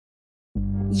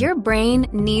Your brain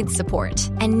needs support,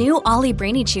 and new Ollie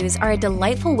Brainy Chews are a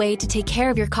delightful way to take care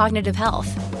of your cognitive health.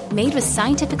 Made with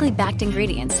scientifically backed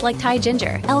ingredients like Thai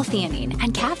ginger, L-theanine,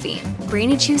 and caffeine,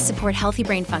 Brainy Chews support healthy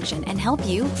brain function and help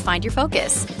you find your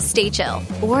focus, stay chill,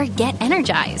 or get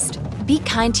energized. Be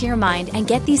kind to your mind and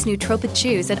get these nootropic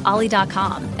chews at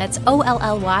ollie.com. That's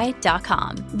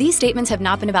OLLY.com. These statements have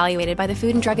not been evaluated by the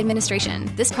Food and Drug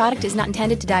Administration. This product is not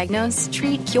intended to diagnose,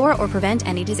 treat, cure, or prevent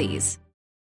any disease.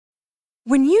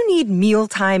 When you need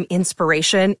mealtime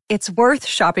inspiration, it's worth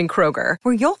shopping Kroger,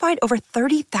 where you'll find over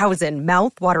 30,000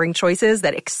 mouth-watering choices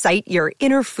that excite your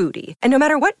inner foodie. And no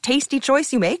matter what tasty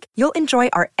choice you make, you'll enjoy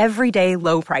our everyday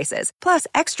low prices, plus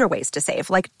extra ways to save,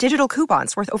 like digital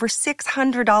coupons worth over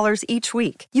 $600 each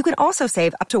week. You can also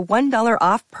save up to $1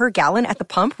 off per gallon at the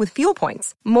pump with fuel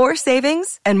points. More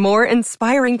savings and more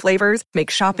inspiring flavors make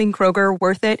shopping Kroger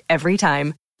worth it every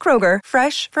time. Kroger,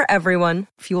 fresh for everyone.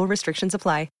 Fuel restrictions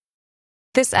apply.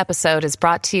 This episode is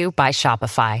brought to you by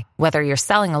Shopify. Whether you're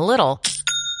selling a little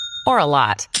or a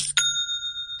lot,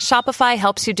 Shopify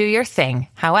helps you do your thing,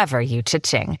 however you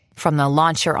cha-ching. From the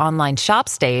launch your online shop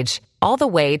stage, all the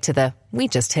way to the we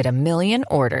just hit 1 million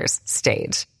orders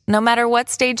stage. No matter what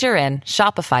stage you're in,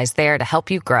 Shopify's there to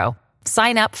help you grow.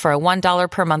 Sign up for a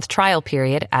 $1 per month trial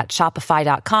period at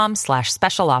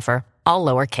shopify.com/special offer, all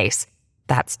lowercase.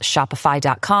 That's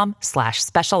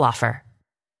shopify.com/special offer.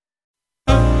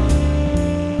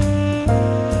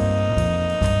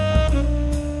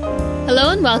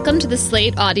 Hello and welcome to the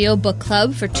Slate Audio Book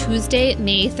Club for Tuesday,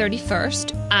 May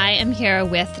 31st. I am here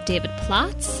with David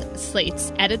Plotz,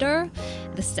 Slate's editor.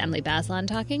 This is Emily Bazelon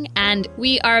talking. And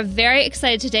we are very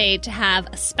excited today to have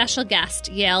a special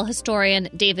guest, Yale historian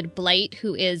David Blight,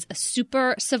 who is a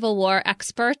super Civil War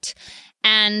expert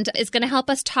and is going to help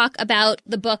us talk about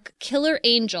the book Killer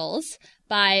Angels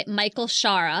by Michael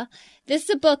Shaara. This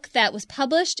is a book that was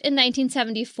published in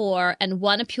 1974 and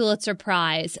won a Pulitzer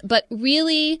Prize, but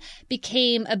really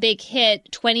became a big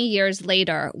hit 20 years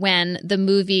later when the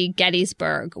movie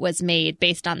Gettysburg was made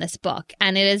based on this book.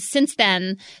 And it has since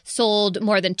then sold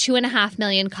more than 2.5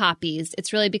 million copies.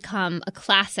 It's really become a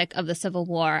classic of the Civil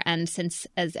War. And since,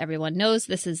 as everyone knows,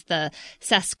 this is the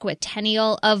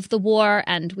sesquicentennial of the war,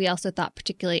 and we also thought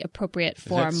particularly appropriate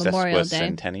for Memorial Day.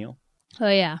 Sesquicentennial? Oh,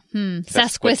 yeah.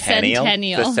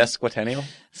 Sesquicentennial. The sesquicentennial?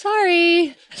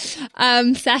 Sorry.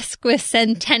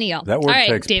 Sesquicentennial. That word All right,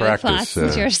 takes David practice. Plotz,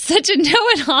 since you're such a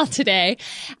know-it-all today.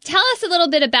 Tell us a little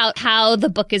bit about how the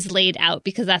book is laid out,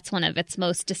 because that's one of its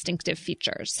most distinctive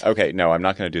features. Okay, no, I'm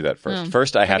not going to do that first.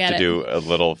 First, I have to do a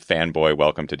little fanboy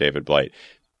welcome to David Blight.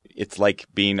 It's like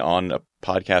being on a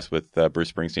podcast with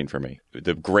Bruce Springsteen for me.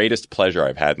 The greatest pleasure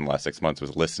I've had in the last 6 months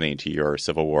was listening to your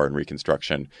Civil War and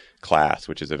Reconstruction class,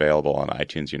 which is available on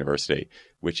iTunes University,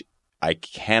 which I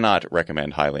cannot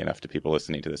recommend highly enough to people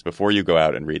listening to this. Before you go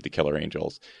out and read The Killer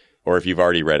Angels, or if you've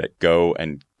already read it, go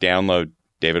and download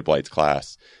David Blight's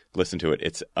class, listen to it.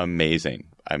 It's amazing.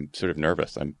 I'm sort of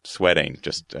nervous. I'm sweating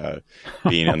just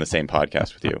being on the same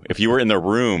podcast with you. If you were in the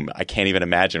room, I can't even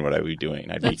imagine what I would be doing.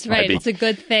 That's right. It's a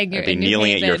good thing. I'd be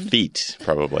kneeling at your feet,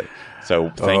 probably.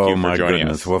 So thank you for joining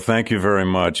us. Well, thank you very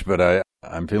much. But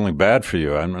I'm feeling bad for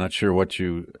you. I'm not sure what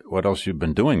else you've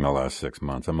been doing the last 6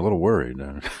 months. I'm a little worried.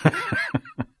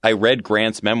 I read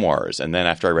Grant's memoirs, and then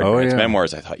after I read Grant's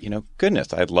memoirs, I thought,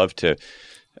 goodness, I'd love to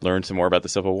learn some more about the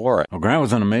Civil War. Well, Grant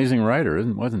was an amazing writer,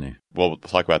 wasn't he? Well, we'll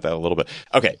talk about that a little bit.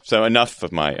 Okay, so enough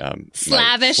of my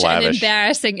slavish and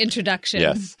embarrassing introduction.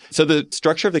 Yes. So the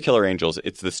structure of The Killer Angels,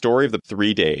 it's the story of the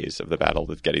 3 days of the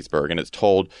Battle of Gettysburg, and it's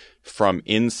told from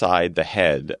inside the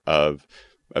head of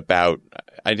about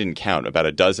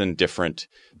a dozen different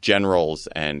generals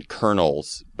and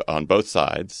colonels on both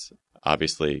sides.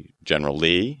 Obviously, General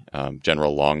Lee,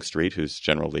 General Longstreet, who's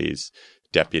General Lee's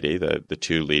deputy, the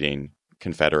two leading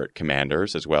Confederate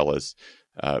commanders, as well as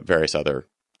various other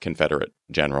Confederate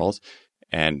generals,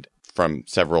 and from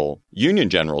several Union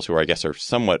generals who I guess are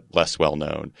somewhat less well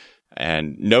known.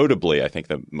 And notably, I think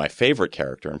my favorite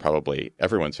character, and probably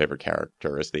everyone's favorite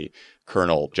character, is the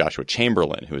Colonel Joshua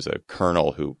Chamberlain, who is a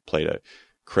colonel who played a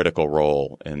critical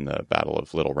role in the Battle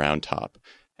of Little Round Top.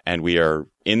 And we are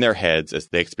in their heads as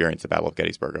they experience the Battle of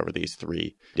Gettysburg over these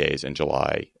 3 days in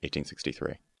July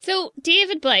 1863. So,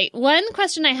 David Blight, one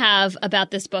question I have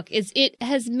about this book is it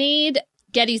has made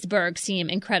Gettysburg seem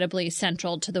incredibly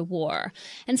central to the war.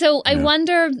 And so I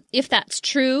wonder if that's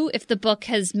true, if the book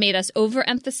has made us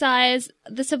overemphasize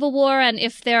the Civil War, and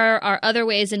if there are other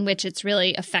ways in which it's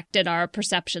really affected our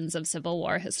perceptions of Civil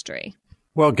War history.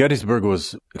 Well, Gettysburg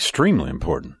was extremely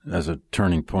important as a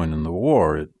turning point in the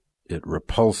war. It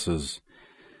repulses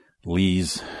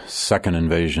Lee's second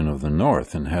invasion of the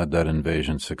North, and had that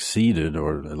invasion succeeded,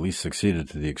 or at least succeeded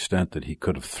to the extent that he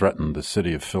could have threatened the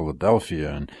city of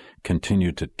Philadelphia and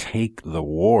continued to take the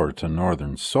war to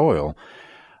northern soil,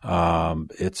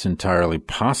 it's entirely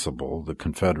possible the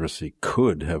Confederacy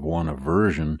could have won a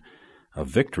version of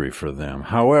victory for them.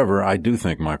 However, I do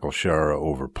think Michael Shaara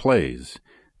overplays,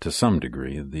 to some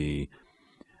degree, the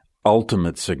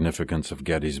ultimate significance of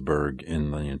Gettysburg in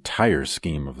the entire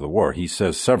scheme of the war. He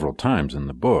says several times in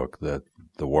the book that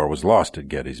the war was lost at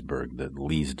Gettysburg, that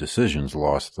Lee's decisions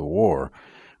lost the war,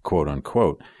 quote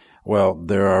unquote. Well,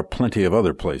 there are plenty of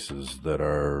other places that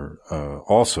are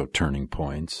also turning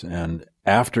points. And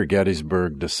after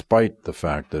Gettysburg, despite the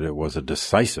fact that it was a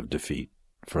decisive defeat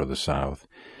for the South,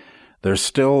 there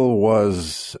still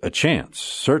was a chance,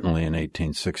 certainly in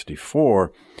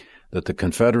 1864, that the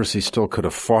Confederacy still could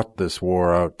have fought this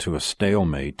war out to a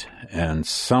stalemate and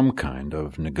some kind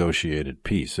of negotiated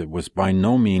peace. It was by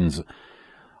no means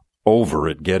over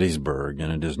at Gettysburg,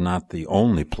 and it is not the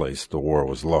only place the war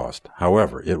was lost.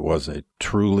 However, it was a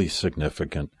truly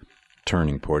significant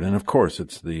turning point. And of course,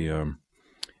 it's the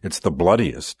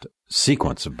bloodiest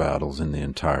sequence of battles in the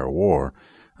entire war.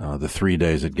 The 3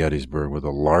 days at Gettysburg were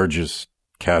the largest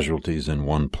casualties in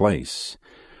one place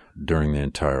during the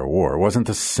entire war. It wasn't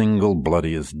the single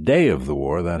bloodiest day of the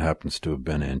war. That happens to have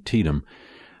been Antietam.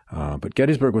 But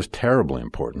Gettysburg was terribly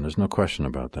important. There's no question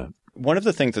about that. One of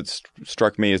the things that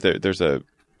struck me is that there's a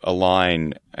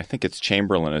line, I think it's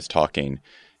Chamberlain is talking,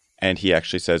 and he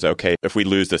actually says, okay, if we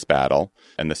lose this battle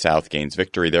and the South gains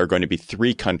victory, there are going to be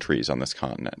 3 countries on this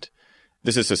continent.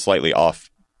 This is a slightly off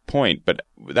point, but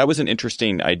that was an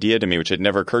interesting idea to me, which had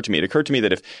never occurred to me. It occurred to me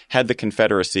that had the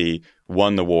Confederacy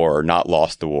won the war, or not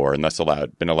lost the war, and thus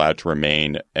been allowed to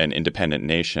remain an independent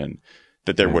nation,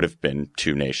 that there would have been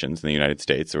 2 nations in the United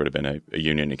States. There would have been a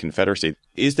Union and Confederacy.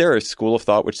 Is there a school of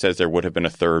thought which says there would have been a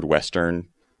third Western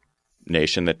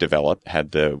nation that developed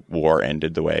had the war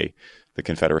ended the way the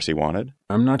Confederacy wanted?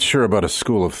 I'm not sure about a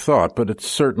school of thought, but it's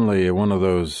certainly one of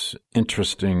those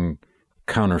interesting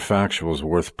counterfactuals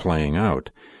worth playing out.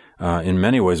 In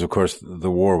many ways, of course,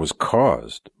 the war was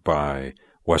caused by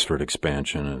westward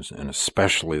expansion, and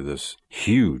especially this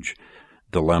huge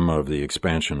dilemma of the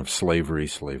expansion of slavery,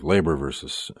 slave labor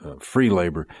versus free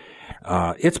labor.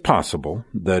 It's possible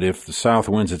that if the South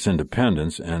wins its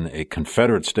independence and a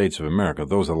Confederate States of America,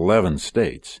 those 11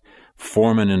 states,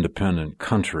 form an independent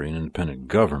country, an independent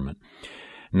government,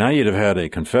 now you'd have had a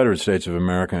Confederate States of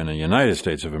America and a United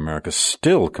States of America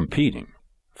still competing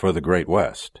for the Great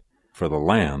West, for the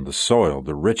land, the soil,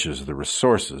 the riches, the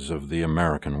resources of the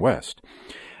American West.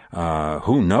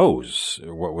 Who knows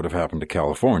what would have happened to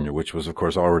California, which was, of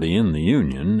course, already in the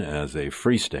Union as a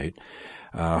free state.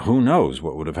 Who knows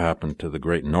what would have happened to the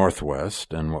great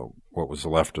Northwest and what was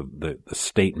left of the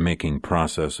state-making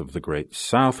process of the great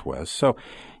Southwest. So,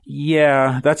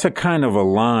 yeah, that's a kind of a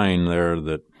line there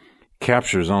that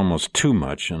captures almost too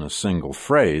much in a single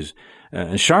phrase.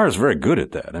 And Shaara is very good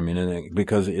at that. I mean,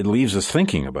 because it leaves us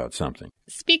thinking about something.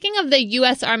 Speaking of the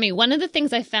U.S. Army, one of the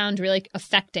things I found really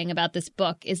affecting about this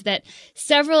book is that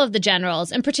several of the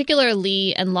generals, in particular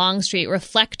Lee and Longstreet,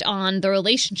 reflect on the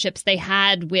relationships they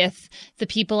had with the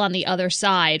people on the other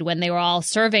side when they were all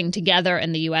serving together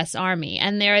in the U.S. Army.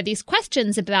 And there are these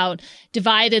questions about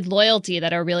divided loyalty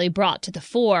that are really brought to the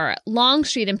fore.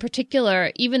 Longstreet in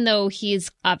particular, even though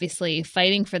he's obviously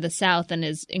fighting for the South and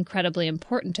is incredibly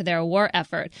important to their war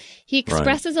effort, he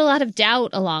expresses a lot of doubt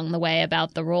along the way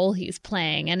about the role he's playing.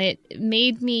 And it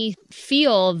made me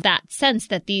feel that sense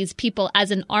that these people as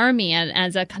an army and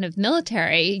as a kind of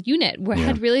military unit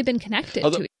had really been connected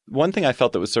to. One thing I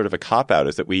felt that was sort of a cop-out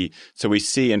is that we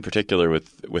see in particular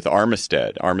with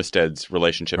Armistead's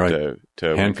relationship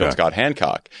to Winfield Scott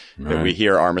Hancock, that we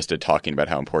hear Armistead talking about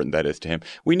how important that is to him.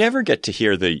 We never get to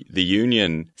hear the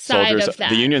Union soldiers,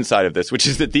 the Union side of this, which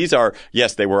is that these are,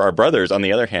 yes, they were our brothers. On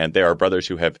the other hand, they are brothers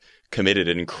who have committed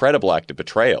an incredible act of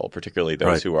betrayal, particularly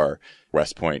those who are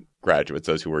West Point graduates,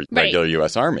 those who were regular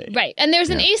U.S. Army. Right. And there's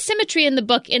an asymmetry in the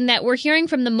book in that we're hearing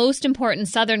from the most important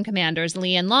Southern commanders,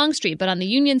 Lee and Longstreet, but on the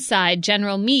Union side,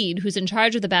 General Meade, who's in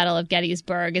charge of the Battle of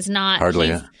Gettysburg, is not...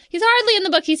 He's hardly in the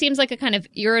book. He seems like a kind of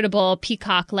irritable,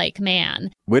 peacock-like man.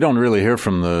 We don't really hear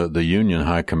from the Union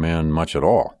High Command much at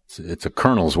all. It's a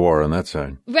colonel's war on that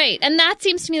side. Right. And that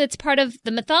seems to me that's part of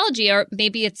the mythology, or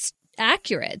maybe it's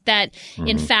accurate, that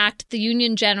in fact the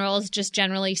Union generals just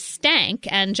generally stank,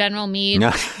 and General Meade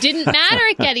didn't matter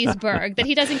at Gettysburg, that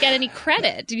he doesn't get any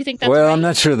credit. Do you think that's right? I'm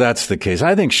not sure that's the case.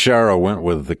 I think Shaara went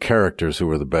with the characters who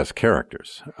were the best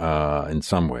characters in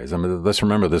some ways. I mean, let's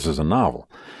remember this is a novel.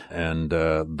 And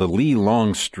the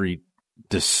Lee-Longstreet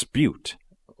dispute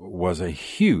was a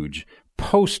huge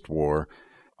post-war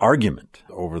argument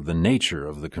over the nature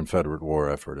of the Confederate war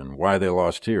effort and why they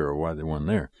lost here or why they won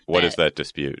there. What is that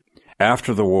dispute?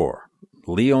 After the war,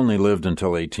 Lee only lived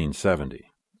until 1870,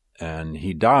 and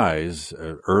he dies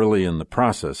early in the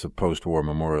process of post-war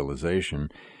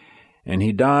memorialization, and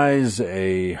he dies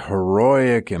a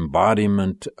heroic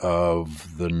embodiment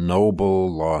of the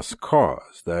noble lost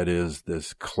cause. That is,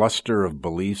 this cluster of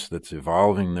beliefs that's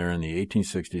evolving there in the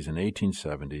 1860s and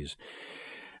 1870s,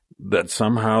 that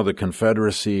somehow the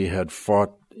Confederacy had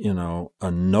fought,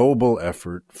 a noble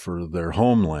effort for their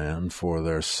homeland, for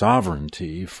their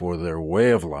sovereignty, for their way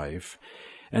of life,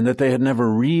 and that they had never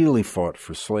really fought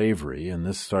for slavery. And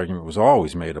this argument was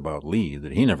always made about Lee,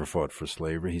 that he never fought for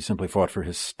slavery. He simply fought for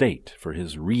his state, for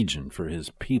his region, for his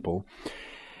people.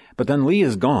 But then Lee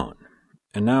is gone,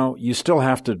 and now you still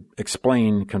have to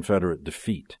explain Confederate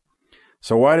defeat.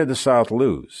 So why did the South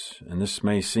lose? And this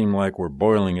may seem like we're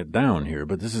boiling it down here,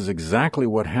 but this is exactly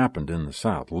what happened in the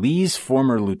South. Lee's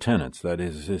former lieutenants, that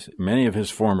is, many of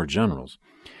his former generals,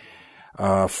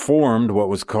 formed what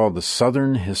was called the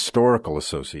Southern Historical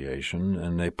Association,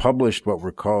 and they published what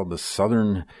were called the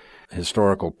Southern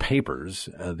Historical Papers.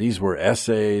 These were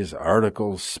essays,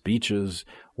 articles, speeches,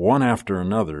 one after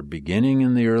another, beginning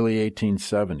in the early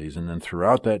 1870s and then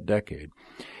throughout that decade.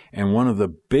 And one of the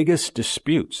biggest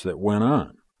disputes that went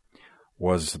on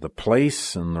was the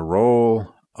place and the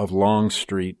role of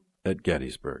Longstreet at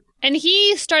Gettysburg. And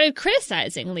he started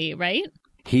criticizing Lee, right?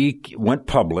 He went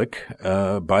public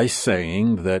by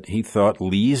saying that he thought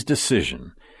Lee's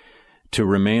decision to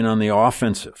remain on the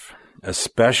offensive,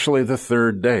 especially the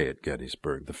third day at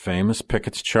Gettysburg, the famous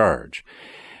Pickett's Charge,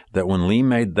 that when Lee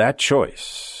made that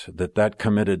choice, that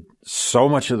committed so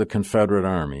much of the Confederate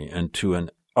Army into an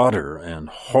utter and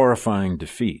horrifying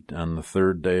defeat on the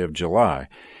third day of July,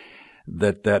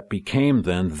 that became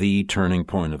then the turning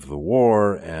point of the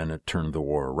war, and it turned the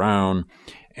war around.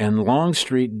 And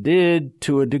Longstreet did,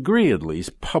 to a degree at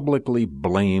least, publicly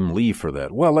blame Lee for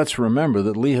that. Well, let's remember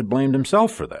that Lee had blamed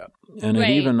himself for that, and had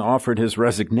even offered his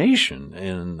resignation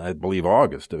in, I believe,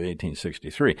 August of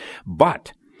 1863.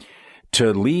 But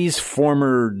to Lee's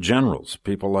former generals,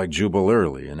 people like Jubal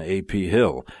Early and A.P.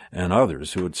 Hill and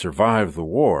others who had survived the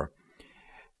war,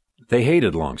 they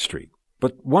hated Longstreet.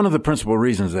 But one of the principal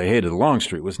reasons they hated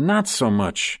Longstreet was not so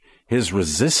much his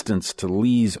resistance to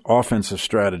Lee's offensive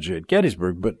strategy at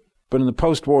Gettysburg, but in the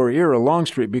post-war era,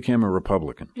 Longstreet became a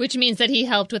Republican. Which means that he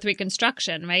helped with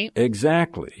Reconstruction, right?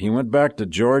 Exactly. He went back to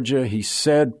Georgia. He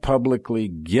said publicly,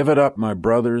 "Give it up, my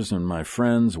brothers and my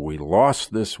friends. We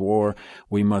lost this war.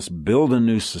 We must build a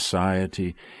new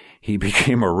society." He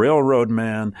became a railroad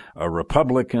man, a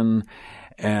Republican,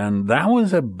 and that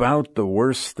was about the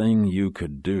worst thing you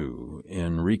could do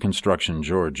in Reconstruction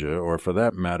Georgia, or for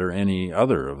that matter, any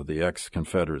other of the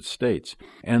ex-Confederate states.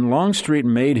 And Longstreet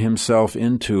made himself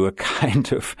into a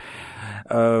kind of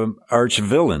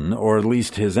arch-villain, or at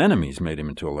least his enemies made him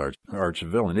into a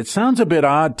arch-villain. It sounds a bit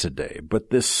odd today, but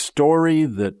this story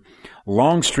that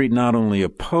Longstreet not only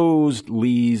opposed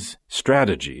Lee's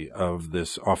strategy of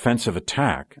this offensive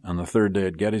attack on the third day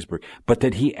at Gettysburg, but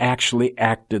that he actually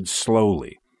acted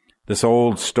slowly. This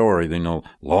old story,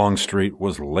 Longstreet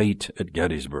was late at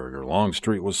Gettysburg, or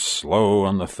Longstreet was slow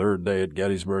on the third day at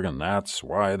Gettysburg, and that's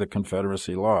why the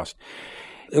Confederacy lost.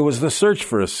 It was the search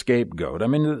for a scapegoat. I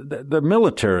mean, the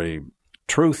military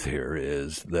truth here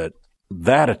is that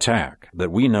attack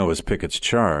that we know as Pickett's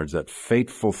Charge, that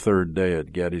fateful third day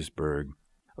at Gettysburg,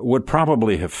 would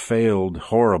probably have failed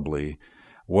horribly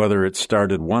whether it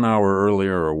started 1 hour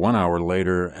earlier or 1 hour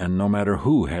later, and no matter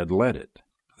who had led it.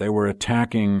 They were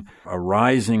attacking a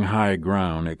rising high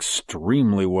ground,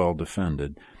 extremely well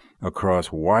defended,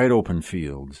 across wide open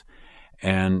fields.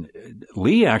 And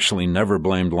Lee actually never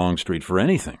blamed Longstreet for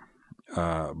anything,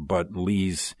 but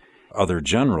Lee's other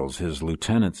generals, his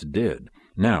lieutenants, did.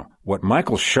 Now, what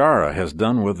Michael Shara has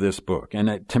done with this book,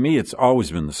 and to me it's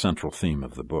always been the central theme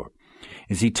of the book,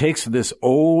 is he takes this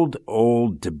old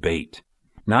debate,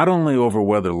 not only over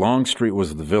whether Longstreet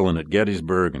was the villain at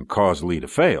Gettysburg and caused Lee to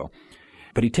fail,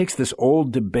 but he takes this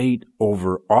old debate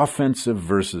over offensive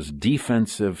versus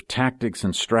defensive tactics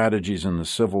and strategies in the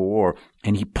Civil War,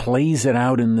 and he plays it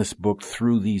out in this book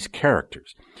through these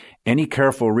characters. Any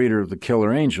careful reader of The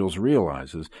Killer Angels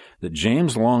realizes that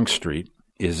James Longstreet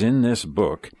is in this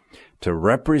book to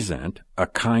represent a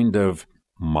kind of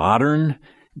modern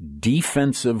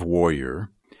defensive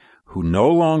warrior who no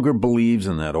longer believes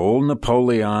in that old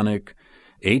Napoleonic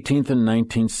 18th and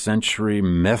 19th century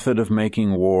method of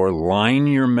making war, line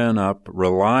your men up,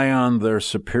 rely on their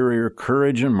superior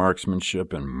courage and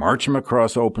marksmanship, and march them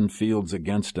across open fields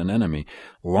against an enemy.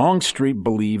 Longstreet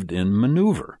believed in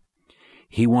maneuver.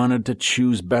 He wanted to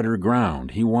choose better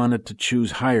ground. He wanted to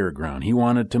choose higher ground. He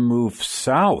wanted to move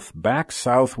south, back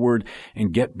southward,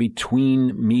 and get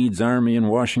between Meade's army and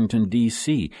Washington,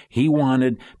 D.C. He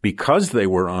wanted, because they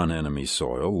were on enemy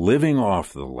soil, living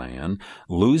off the land,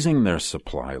 losing their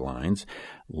supply lines,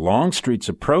 Longstreet's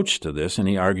approach to this, and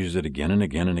he argues it again and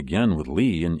again and again with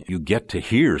Lee, and you get to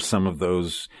hear some of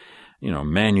those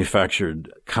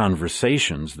manufactured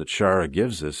conversations that Shara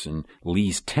gives us in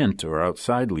Lee's tent or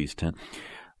outside Lee's tent.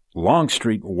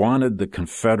 Longstreet wanted the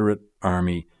Confederate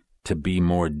Army to be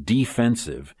more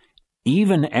defensive,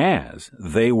 even as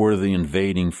they were the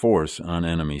invading force on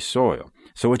enemy soil.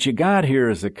 So what you got here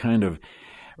is a kind of,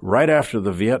 right after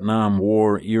the Vietnam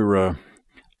War era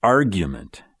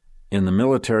argument in the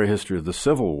military history of the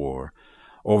Civil War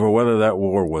over whether that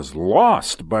war was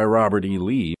lost by Robert E.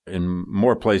 Lee in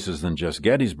more places than just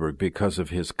Gettysburg because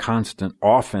of his constant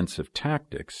offensive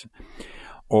tactics,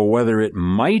 or whether it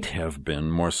might have been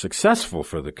more successful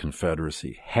for the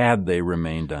Confederacy had they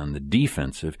remained on the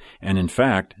defensive and, in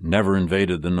fact, never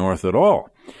invaded the North at all.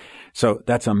 So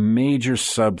that's a major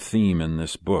sub-theme in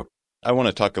this book. I want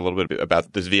to talk a little bit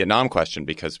about this Vietnam question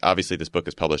because obviously this book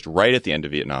is published right at the end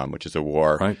of Vietnam, which is a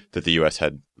war that the U.S.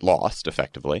 had lost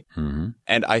effectively. Mm-hmm.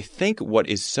 And I think what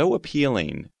is so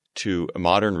appealing to a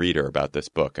modern reader about this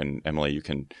book, and Emily, you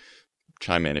can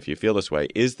chime in if you feel this way,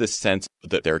 is the sense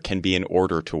that there can be an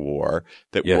order to war,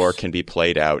 that war can be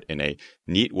played out in a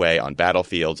neat way on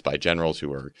battlefields by generals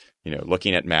who are,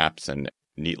 looking at maps and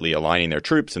neatly aligning their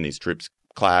troops, and these troops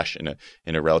clash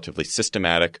in a relatively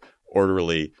systematic,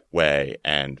 orderly way,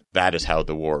 and that is how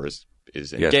the war is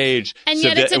engaged. And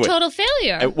yet it's a total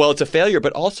failure. Well, it's a failure,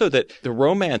 but also that the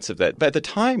romance of that. But at the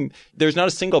time, there's not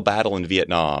a single battle in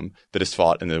Vietnam that is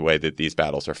fought in the way that these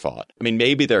battles are fought. I mean,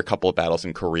 maybe there are a couple of battles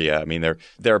in Korea. I mean,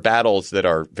 there are battles that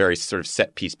are very sort of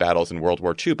set-piece battles in World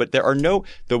War II, but there are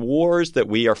the wars that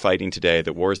we are fighting today,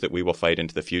 the wars that we will fight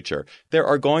into the future, there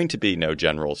are going to be no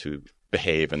generals who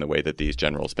behave in the way that these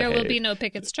generals behave. There will be no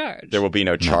Pickett's charge. There will be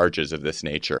no charges of this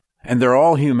nature. And they're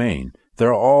all humane.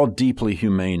 They're all deeply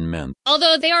humane men.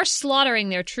 Although they are slaughtering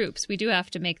their troops. We do have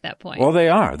to make that point. Well, they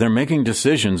are. They're making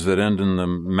decisions that end in the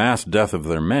mass death of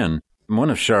their men. One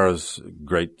of Shara's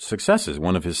great successes,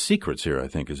 one of his secrets here, I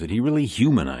think, is that he really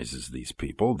humanizes these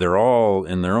people. They're all,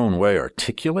 in their own way,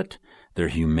 articulate. They're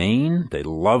humane. They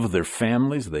love their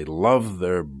families. They love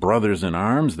their brothers in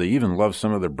arms. They even love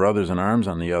some of their brothers in arms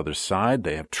on the other side.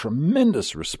 They have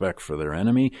tremendous respect for their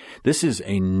enemy. This is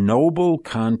a noble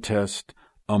contest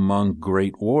among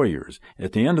great warriors.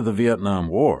 At the end of the Vietnam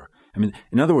War, I mean,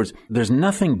 in other words, there's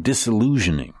nothing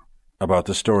disillusioning about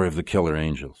the story of the Killer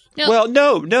Angels. No. Well,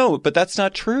 no, but that's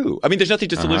not true. I mean, there's nothing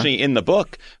disillusioning in the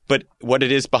book, but what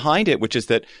it is behind it, which is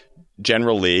that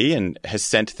General Lee has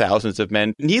sent thousands of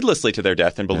men needlessly to their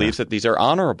death and believes that these are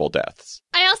honorable deaths.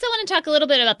 I also want to talk a little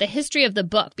bit about the history of the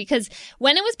book, because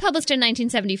when it was published in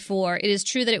 1974, it is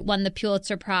true that it won the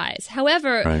Pulitzer Prize.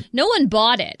 However, no one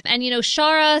bought it. And,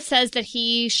 Shara says that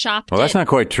he shopped Well, that's not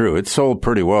quite true. It sold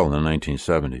pretty well in the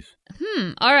 1970s.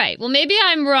 All right. Well, maybe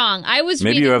I'm wrong.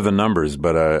 Maybe you have the numbers,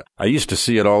 but I used to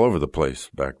see it all over the place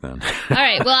back then. All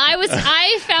right. Well,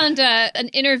 I found an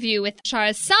interview with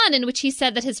Shara's son in which he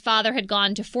said that his father had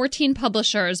gone to 14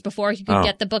 publishers before he could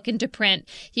get the book into print.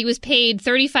 He was paid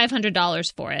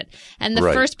 $3,500 for it. And the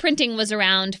first printing was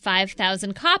around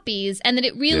 5,000 copies. And that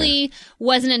it really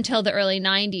wasn't until the early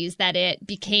 90s that it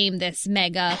became this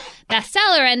mega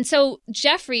bestseller. And so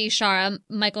Jeffrey Shara,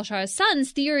 Michael Shara's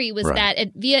son's theory was that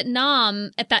at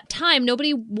Vietnam, at that time,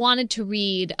 nobody wanted to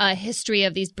read a history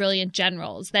of these brilliant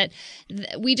generals, that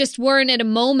we just weren't at a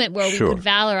moment where we could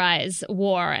valorize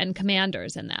war and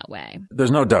commanders in that way.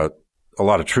 There's no doubt a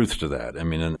lot of truth to that. I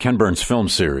mean, in Ken Burns' film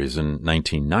series in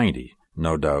 1990,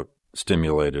 no doubt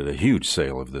stimulated a huge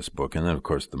sale of this book. And then, of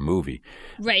course, the movie.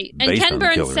 Right. And Ken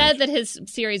Burns said that his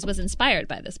series was inspired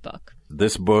by this book.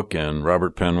 This book and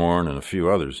Robert Penwarren and a few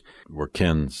others were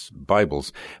Ken's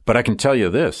Bibles. But I can tell you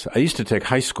this. I used to take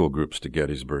high school groups to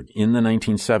Gettysburg in the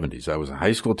 1970s. I was a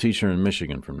high school teacher in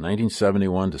Michigan from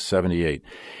 1971 to 78.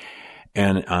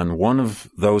 And on one of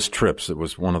those trips, it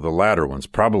was one of the latter ones,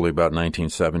 probably about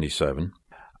 1977,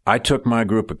 I took my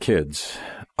group of kids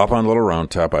up on Little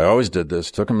Round Top. I always did this,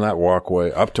 took them that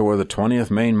walkway up to where the 20th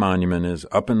Maine Monument is,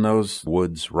 up in those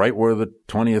woods, right where the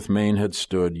 20th Maine had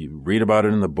stood. You read about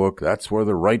it in the book. That's where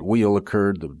the right wheel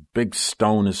occurred. The big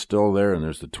stone is still there, and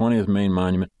there's the 20th Maine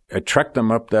Monument. I trekked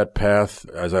them up that path,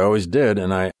 as I always did,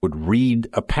 and I would read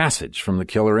a passage from the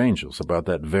Killer Angels about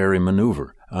that very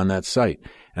maneuver on that site.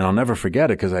 And I'll never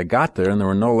forget it because I got there and there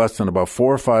were no less than about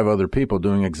 4 or 5 other people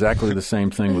doing exactly the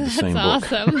same thing with the same book.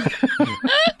 That's awesome.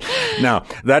 Now,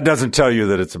 that doesn't tell you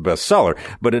that it's a bestseller,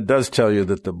 but it does tell you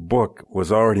that the book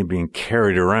was already being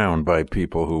carried around by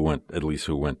people who went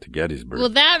to Gettysburg. Well,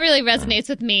 that really resonates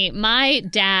with me. My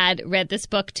dad read this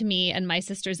book to me and my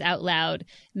sisters out loud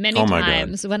many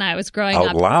times when I was growing up.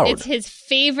 Out loud? It's his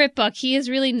favorite book. He is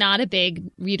really not a big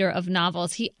reader of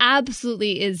novels. He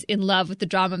absolutely is in love with the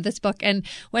drama of this book. And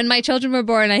when my children were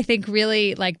born, I think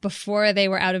really like before they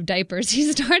were out of diapers,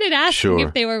 he started asking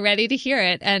if they were ready to hear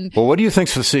it. And well, what do you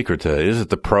think's the secret to it? Is it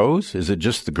the prose? Is it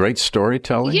just the great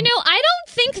storytelling? You know, I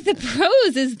don't think the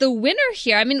prose is the winner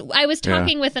here. I mean, I was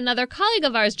talking with another colleague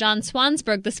of ours, John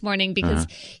Swansburg, this morning because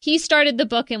he started the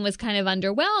book and was kind of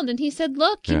underwhelmed. And he said,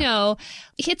 look, you know,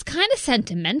 it's kind of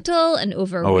sentimental and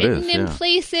overwritten in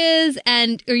places.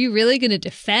 And are you really going to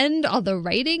defend all the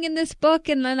writing in this book?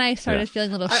 And then I started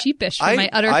feeling a little sheepish for my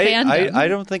utter fandom. I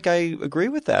don't think I agree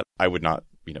with that. I would not,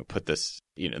 put this,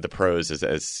 the prose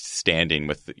as standing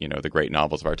with, the great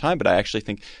novels of our time. But I actually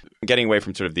think getting away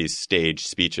from sort of these stage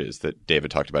speeches that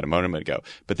David talked about a moment ago,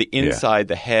 but the inside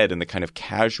the head and the kind of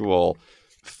casual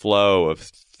flow of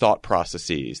thought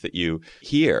processes that you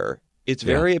hear, it's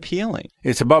very appealing.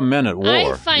 It's about men at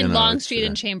war. I find Longstreet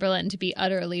and Chamberlain to be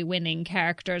utterly winning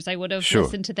characters. I would have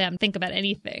listened to them think about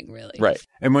anything, really. Right.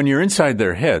 And when you're inside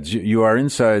their heads, you are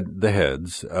inside the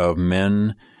heads of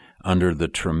men under the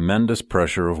tremendous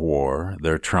pressure of war.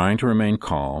 They're trying to remain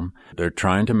calm. They're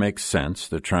trying to make sense.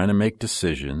 They're trying to make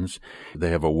decisions.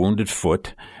 They have a wounded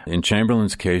foot. In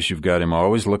Chamberlain's case, you've got him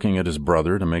always looking at his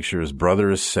brother to make sure his brother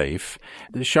is safe.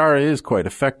 Shah is quite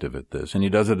effective at this, and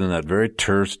he does it in that very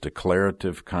terse,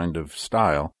 declarative kind of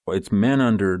style. It's men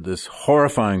under this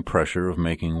horrifying pressure of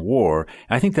making war.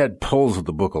 I think that pulls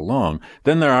the book along.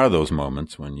 Then there are those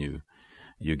moments when you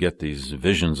get these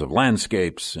visions of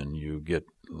landscapes and you get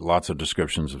lots of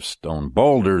descriptions of stone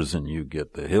boulders and you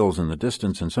get the hills in the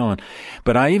distance and so on.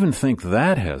 But I even think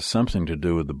that has something to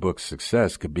do with the book's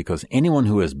success because anyone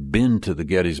who has been to the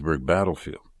Gettysburg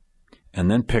battlefield and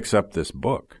then picks up this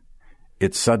book,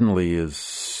 it suddenly is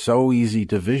so easy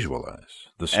to visualize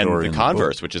the story. And the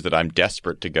converse, which is that I'm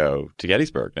desperate to go to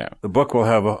Gettysburg now. The book will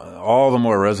have all the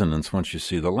more resonance once you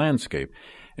see the landscape.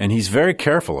 And he's very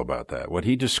careful about that. What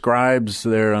he describes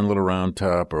there on Little Round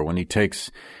Top, or when he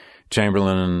takes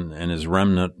Chamberlain and his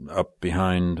remnant up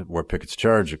behind where Pickett's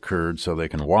charge occurred so they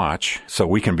can watch, so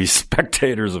we can be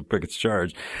spectators of Pickett's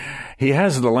charge, he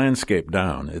has the landscape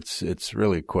down. It's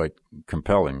really quite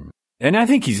compelling. And I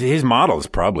think his model is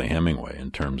probably Hemingway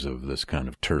in terms of this kind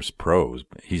of terse prose.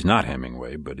 He's not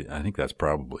Hemingway, but I think that's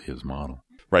probably his model.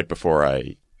 Right before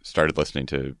I started listening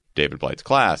to David Blythe's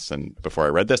class, and before I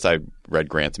read this, I read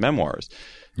Grant's memoirs,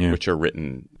 which are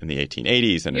written in the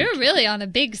 1880s. And you're really on a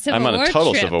big Civil War I'm on a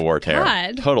total trip. Civil War tear.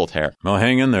 God. Total tear. Well,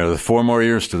 hang in there. 4 more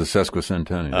years to the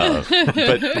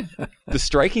sesquicentennial. But the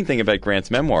striking thing about Grant's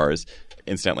memoirs,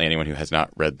 incidentally, anyone who has not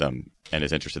read them and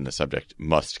is interested in the subject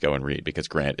must go and read, because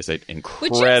Grant is an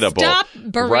incredible writer. Would you stop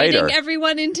berating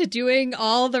everyone into doing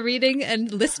all the reading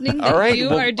and listening that you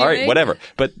are doing? All right, whatever.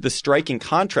 But the striking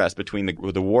contrast between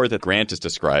the war that Grant is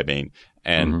describing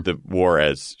and the war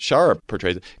as Shara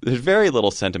portrays it, there's very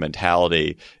little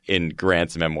sentimentality in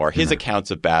Grant's memoir. His accounts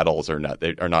of battles are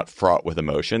not fraught with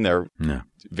emotion. They're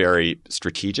very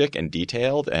strategic and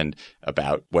detailed, and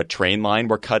about what train line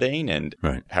we're cutting and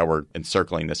how we're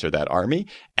encircling this or that army.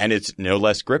 And it's no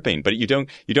less gripping. But you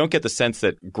don't get the sense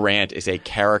that Grant is a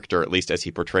character, at least as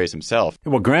he portrays himself.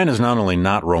 Well, Grant is not only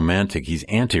not romantic, he's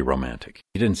anti-romantic.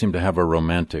 He didn't seem to have a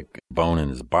romantic bone in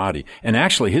his body. And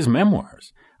actually, his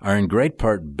memoirs are in great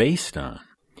part based on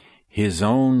his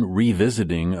own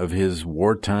revisiting of his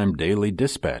wartime daily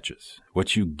dispatches.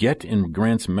 What you get in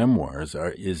Grant's memoirs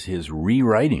is his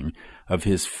rewriting of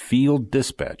his field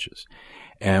dispatches.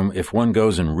 And if one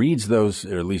goes and reads those,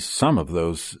 or at least some of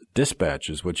those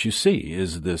dispatches, what you see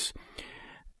is this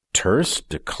terse,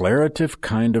 declarative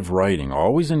kind of writing,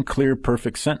 always in clear,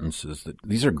 perfect sentences.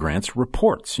 These are Grant's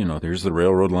reports. Here's the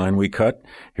railroad line we cut.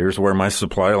 Here's where my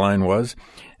supply line was.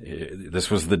 This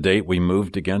was the date we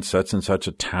moved against such and such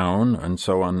a town, and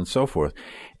so on and so forth.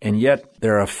 And yet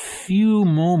there are a few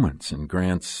moments in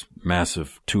Grant's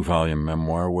massive 2-volume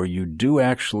memoir where you do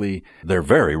actually, they're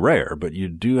very rare, but you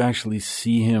do actually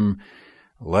see him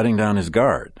letting down his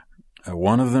guard.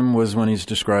 One of them was when he's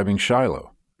describing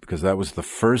Shiloh, because that was the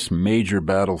first major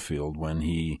battlefield when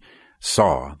he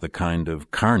saw the kind of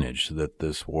carnage that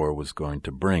this war was going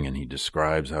to bring. And he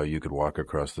describes how you could walk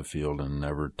across the field and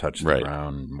never touch the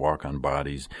ground and walk on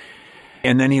bodies.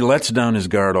 And then he lets down his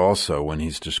guard also when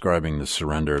he's describing the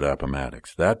surrender at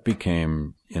Appomattox. That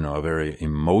became, a very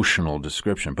emotional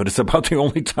description. But it's about the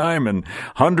only time in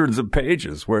hundreds of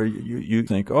pages where you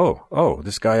think, oh,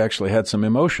 this guy actually had some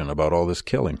emotion about all this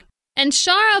killing. And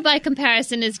Sharra, by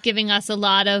comparison, is giving us a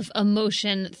lot of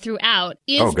emotion throughout.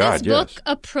 Is this book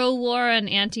a pro-war and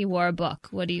anti-war book?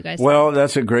 What do you guys think? Well,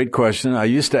 that's a great question. I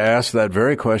used to ask that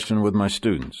very question with my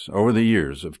students over the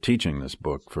years of teaching this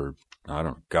book for,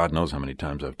 God knows how many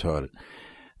times I've taught it.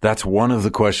 That's one of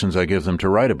the questions I give them to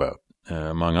write about,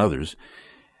 among others.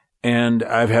 And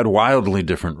I've had wildly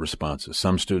different responses.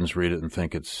 Some students read it and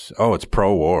think it's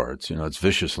pro-war. It's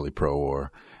viciously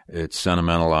pro-war. It's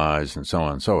sentimentalized and so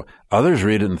on. So others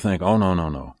read it and think, oh,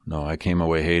 no, I came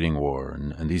away hating war.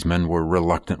 And these men were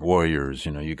reluctant warriors.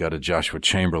 You got a Joshua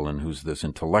Chamberlain who's this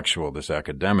intellectual, this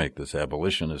academic, this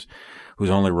abolitionist who's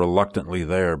only reluctantly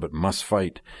there but must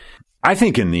fight. I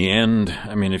think in the end,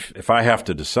 if I have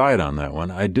to decide on that one,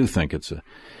 I do think it's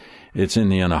in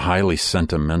the end a highly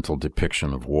sentimental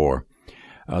depiction of war.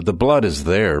 The blood is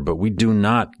there, but we do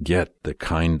not get the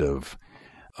kind of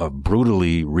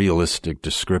brutally realistic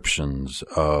descriptions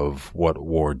of what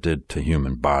war did to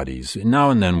human bodies. Now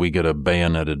and then we get a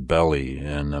bayoneted belly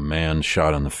and a man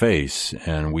shot in the face,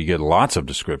 and we get lots of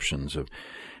descriptions of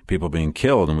people being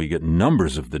killed, and we get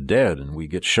numbers of the dead, and we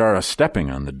get Sharra stepping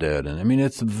on the dead. And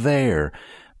it's there,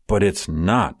 but it's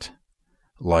not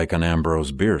like an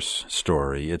Ambrose Bierce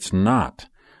story. It's not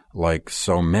like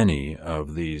so many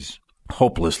of these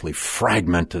hopelessly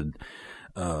fragmented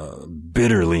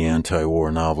bitterly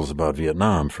anti-war novels about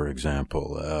Vietnam, for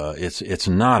example. It's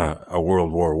not a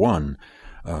World War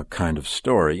I kind of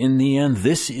story. In the end,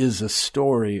 this is a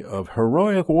story of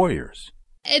heroic warriors.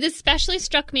 It especially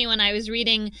struck me when I was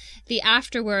reading the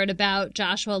afterword about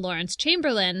Joshua Lawrence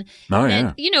Chamberlain. Oh,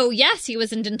 yeah. Yes, he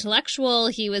was an intellectual.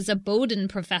 He was a Bowdoin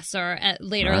professor,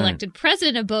 later elected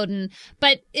president of Bowdoin.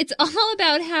 But it's all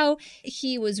about how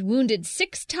he was wounded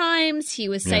 6 times. He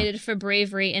was cited for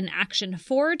bravery in action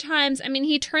 4 times.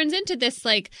 He turns into this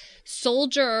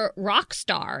soldier rock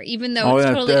star, even though it's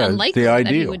totally unlikely that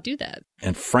he would do that.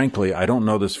 And frankly, I don't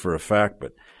know this for a fact,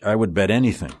 but I would bet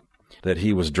anything that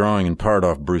he was drawing in part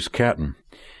off Bruce Catton,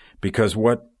 because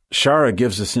what Sharra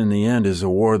gives us in the end is a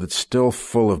war that's still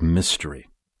full of mystery.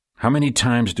 How many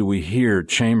times do we hear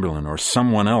Chamberlain or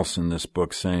someone else in this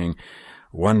book saying,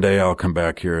 one day I'll come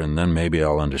back here and then maybe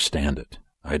I'll understand it.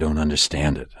 I don't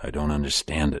understand it. I don't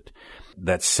understand it.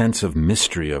 That sense of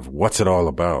mystery of what's it all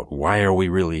about? Why are we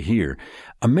really here?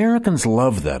 Americans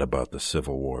love that about the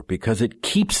Civil War because it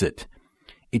keeps it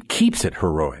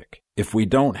heroic. If we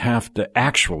don't have to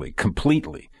actually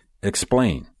completely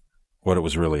explain what it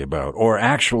was really about, or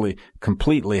actually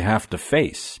completely have to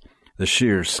face the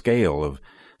sheer scale of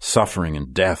suffering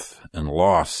and death and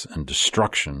loss and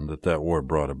destruction that war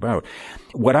brought about.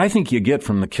 What I think you get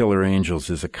from The Killer Angels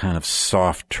is a kind of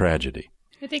soft tragedy.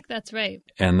 I think that's right.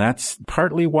 And that's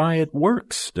partly why it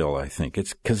works still, I think.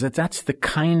 It's because that's the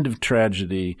kind of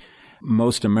tragedy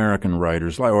most American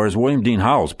writers like, or as William Dean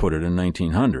Howells put it in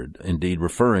 1900, indeed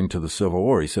referring to the Civil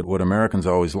War, he said, what Americans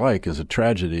always like is a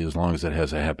tragedy as long as it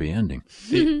has a happy ending.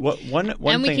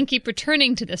 And we can keep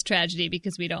returning to this tragedy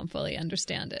because we don't fully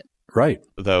understand it. Right.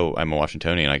 Though I'm a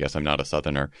Washingtonian, I guess I'm not a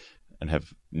Southerner and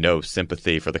have no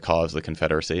sympathy for the cause of the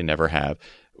Confederacy, never have.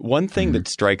 One thing that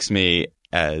strikes me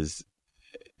as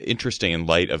interesting in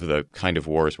light of the kind of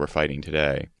wars we're fighting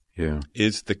today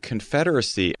is the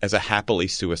Confederacy as a happily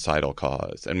suicidal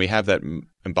cause. And we have that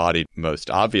embodied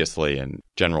most obviously in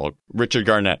General Richard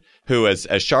Garnett, who, as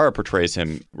Sharra portrays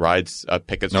him, rides a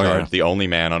picket's charge, the only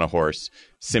man on a horse,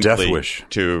 simply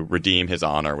to redeem his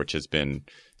honor, which has been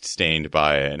stained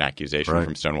by an accusation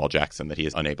from Stonewall Jackson that he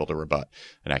is unable to rebut,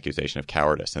 an accusation of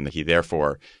cowardice, and that he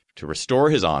therefore, to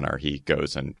restore his honor, he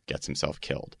goes and gets himself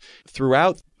killed.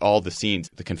 Throughout all the scenes,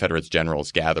 the Confederate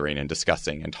generals gathering and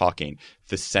discussing and talking,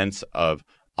 the sense of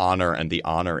honor and the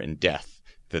honor in death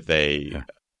that they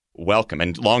welcome.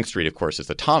 And Longstreet, of course, is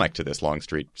the tonic to this.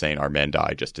 Longstreet saying our men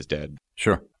die just as dead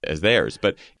as theirs.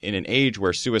 But in an age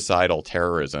where suicidal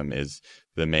terrorism is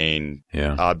the main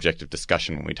object of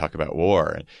discussion when we talk about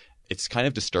war, it's kind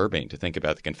of disturbing to think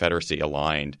about the Confederacy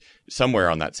aligned somewhere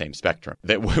on that same spectrum.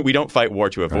 That we don't fight war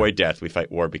to avoid death. We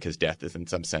fight war because death is in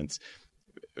some sense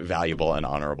valuable and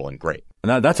honorable and great.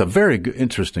 Now, that's a very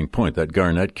interesting point, that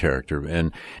Garnett character.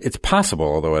 And it's possible,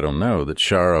 although I don't know, that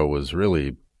Sharra was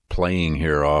really playing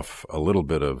here off a little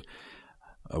bit of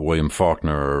William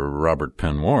Faulkner or Robert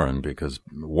Penn Warren, because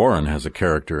Warren has a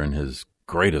character in his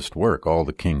greatest work, All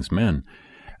the King's Men,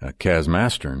 Cas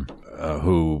Mastern,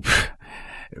 who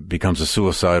becomes a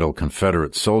suicidal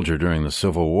Confederate soldier during the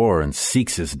Civil War and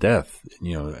seeks his death,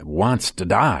 wants to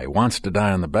die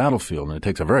on the battlefield. And it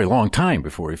takes a very long time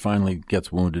before he finally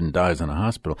gets wounded and dies in a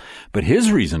hospital. But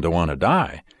his reason to want to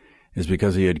die is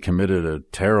because he had committed a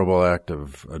terrible act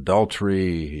of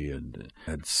adultery. He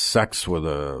had sex with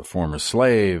a former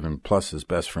slave and plus his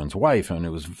best friend's wife. And it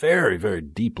was very, very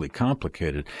deeply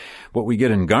complicated. What we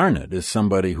get in Garnet is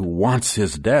somebody who wants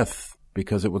his death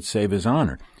because it would save his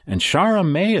honor. And Shara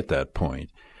may at that point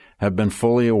have been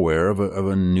fully aware of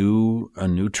a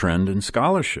new trend in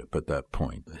scholarship at that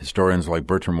point. Historians like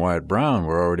Bertram Wyatt Brown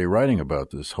were already writing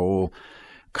about this whole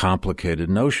complicated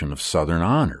notion of Southern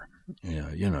honor.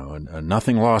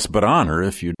 Nothing lost but honor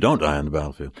if you don't die on the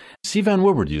battlefield. C. Vann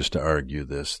Woodward used to argue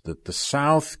this, that the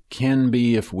South can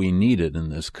be, if we need it in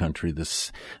this country, the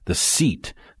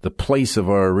seat, the place of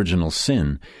our original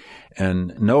sin.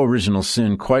 And no original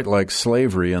sin quite like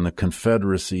slavery and the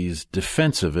Confederacy's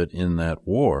defense of it in that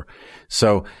war.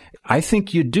 So I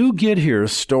think you do get here a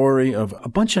story of a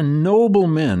bunch of noble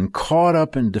men caught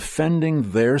up in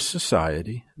defending their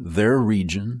society, their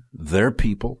region, their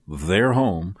people, their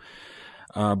home.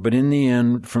 But in the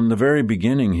end, from the very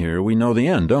beginning here, we know the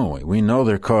end, don't we? We know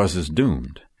their cause is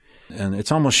doomed. And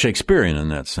it's almost Shakespearean in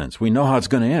that sense. We know how it's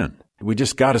going to end. We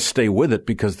just got to stay with it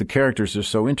because the characters are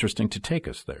so interesting to take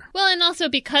us there. Well, and also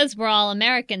because we're all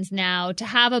Americans now, to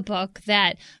have a book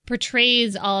that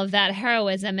portrays all of that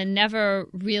heroism and never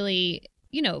really,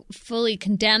 fully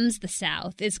condemns the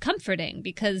South is comforting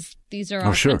because these are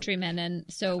our countrymen, and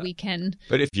so we can.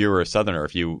 But if you were a Southerner,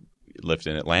 if you lived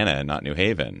in Atlanta and not New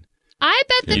Haven, I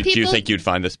bet that people. Do you think you'd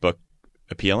find this book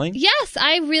appealing? Yes,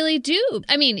 I really do.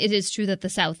 I mean, it is true that the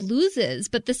South loses,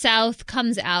 but the South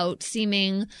comes out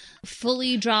seeming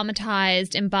fully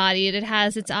dramatized, embodied. It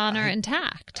has its honor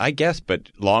intact. I guess, but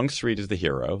Longstreet is the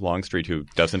hero. Longstreet, who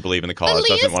doesn't believe in the cause, Lee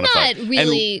doesn't want to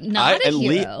fight. Not a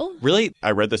hero. Really,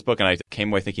 I read this book and I came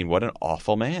away thinking, what an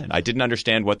awful man. I didn't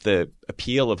understand what the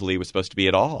appeal of Lee was supposed to be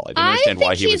at all. I didn't understand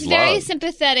why he was loved. I think he's very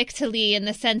sympathetic to Lee in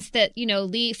the sense that,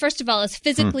 Lee, first of all, is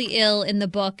physically ill in the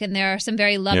book, and there are some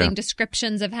very loving descriptions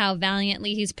of how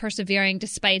valiantly he's persevering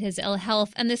despite his ill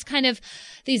health, and this kind of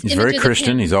these he's images very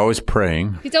Christian. He's always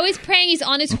praying. He's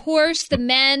on his horse. The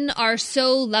men are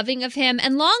so loving of him,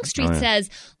 and Longstreet says,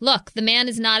 look, the man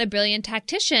is not a brilliant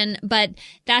tactician, but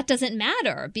that doesn't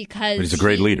matter because he's a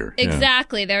great leader.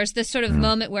 Exactly. There's this sort of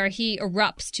moment where he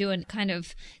erupts to a kind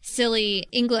of silly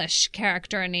English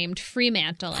character named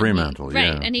Fremantle.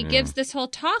 And he gives this whole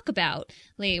talk about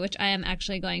Lee, which I am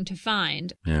actually going to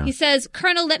find. He says,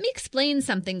 Colonel, let me explain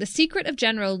something. The secret of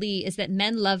General Lee is that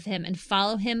men love him and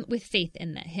follow him with faith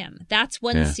in him. That's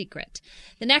one secret.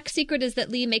 The next secret is that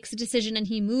Lee makes a decision and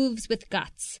he moves with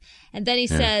guts. And then he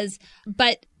says,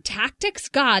 but tactics?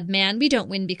 God, man, we don't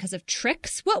win because of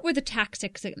tricks. What were the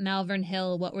tactics at Malvern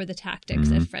Hill? What were the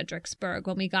tactics at Fredericksburg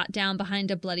when we got down behind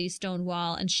a bloody stone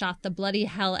wall and shot the bloody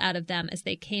hell out of them as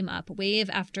they came up, wave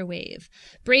after wave?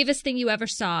 Bravest thing you ever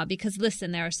saw, because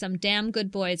listen, there are some damn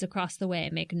good boys across the way.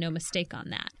 Make no mistake on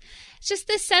that. It's just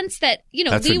this sense that,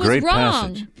 Lee was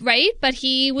wrong, right? But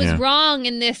he was wrong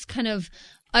in this kind of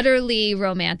utterly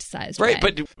romanticized way. Right,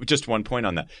 but just one point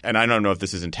on that. And I don't know if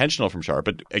this is intentional from Shara,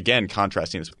 but again,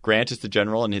 contrasting this. Grant is the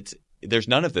general, and there's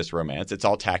none of this romance. It's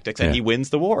all tactics, and he wins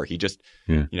the war. He just,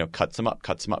 cuts him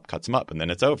up, and then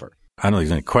it's over. I don't think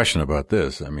there's any question about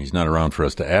this. I mean, he's not around for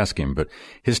us to ask him, but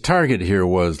his target here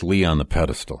was Lee on the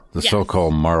pedestal, the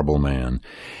so-called Marble Man.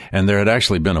 And there had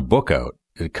actually been a book out.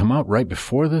 Did it come out right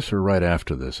before this or right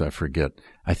after this? I forget.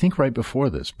 I think right before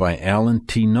this, by Alan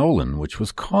T. Nolan, which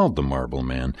was called The Marble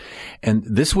Man. And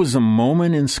this was a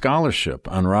moment in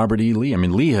scholarship on Robert E. Lee. I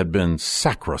mean, Lee had been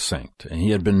sacrosanct, and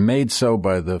he had been made so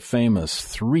by the famous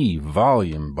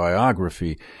 3-volume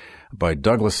biography by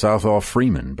Douglas Southall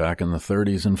Freeman back in the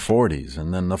 30s and 40s,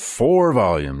 and then the 4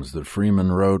 volumes that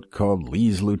Freeman wrote called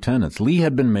Lee's Lieutenants. Lee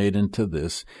had been made into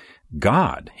this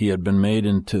God. He had been made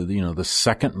into, the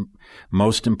second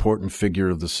most important figure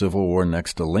of the Civil War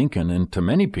next to Lincoln, and to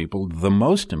many people, the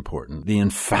most important, the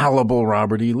infallible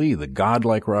Robert E. Lee, the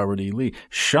godlike Robert E. Lee.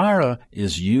 Shara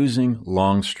is using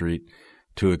Longstreet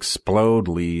to explode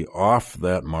Lee off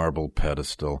that marble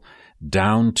pedestal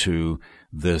down to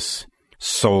this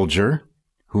soldier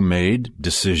who made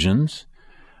decisions,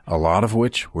 a lot of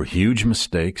which were huge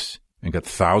mistakes and got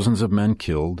thousands of men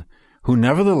killed, who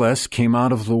nevertheless came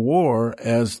out of the war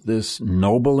as this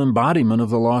noble embodiment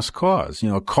of the lost cause.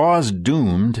 A cause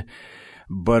doomed,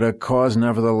 but a cause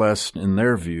nevertheless, in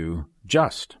their view,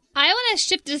 just. I want to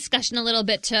shift the discussion a little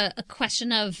bit to a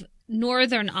question of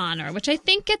Northern honor, which I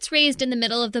think gets raised in the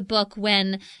middle of the book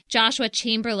when Joshua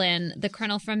Chamberlain, the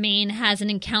colonel from Maine, has an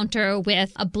encounter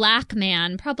with a black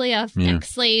man, probably a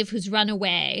ex-slave who's run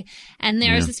away. And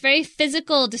there's this very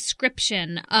physical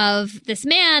description of this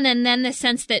man, and then the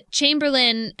sense that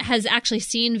Chamberlain has actually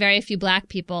seen very few black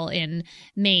people in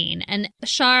Maine. And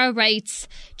Shara writes,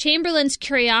 Chamberlain's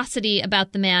curiosity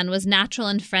about the man was natural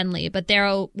and friendly, but there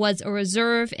was a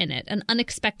reserve in it, an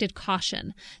unexpected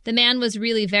caution. The man was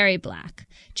really very black.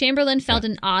 Chamberlain felt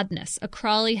an oddness, a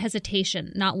crawly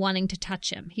hesitation, not wanting to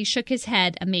touch him. He shook his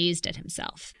head, amazed at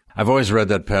himself. I've always read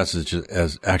that passage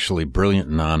as actually brilliant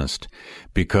and honest,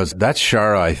 because that's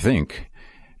Shara, I think,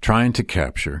 trying to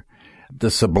capture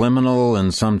the subliminal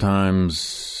and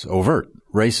sometimes overt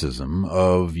racism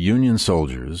of Union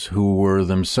soldiers who were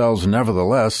themselves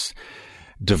nevertheless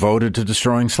devoted to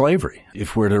destroying slavery.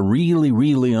 If we're to really,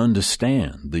 really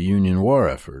understand the Union war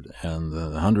effort and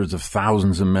the hundreds of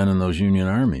thousands of men in those Union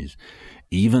armies,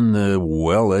 even the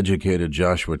well-educated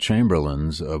Joshua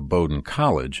Chamberlains of Bowdoin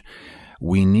College,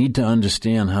 we need to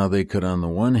understand how they could, on the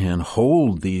one hand,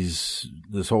 hold this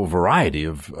whole variety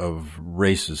of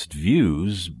racist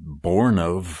views born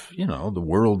of, the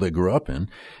world they grew up in,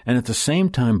 and at the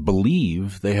same time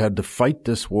believe they had to fight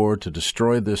this war to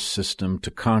destroy this system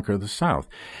to conquer the South.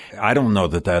 I don't know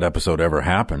that episode ever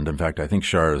happened. In fact, I think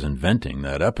Shara is inventing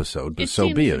that episode, but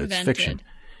so be it. Invented. It's fiction.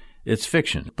 It's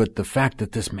fiction. But the fact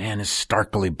that this man is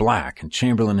starkly black and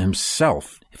Chamberlain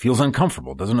himself feels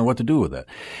uncomfortable, doesn't know what to do with that,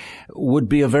 would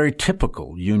be a very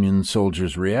typical Union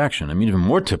soldier's reaction. I mean, even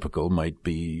more typical might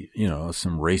be,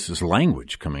 some racist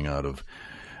language coming out of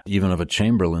even of a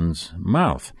Chamberlain's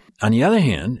mouth. On the other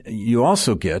hand, you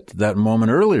also get that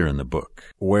moment earlier in the book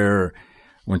where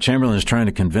when Chamberlain is trying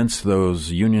to convince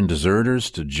those Union deserters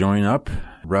to join up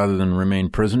rather than remain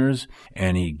prisoners,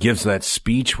 and he gives that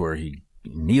speech where he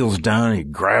kneels down, he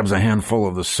grabs a handful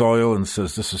of the soil and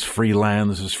says, this is free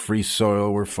land, this is free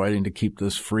soil, we're fighting to keep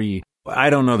this free.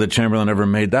 I don't know that Chamberlain ever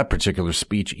made that particular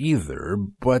speech either,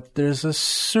 but there's a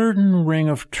certain ring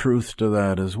of truth to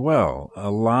that as well. A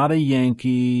lot of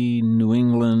Yankee, New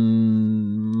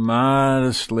England,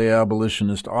 modestly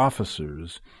abolitionist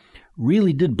officers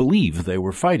really did believe they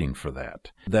were fighting for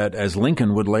that. That, as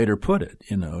Lincoln would later put it,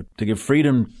 to give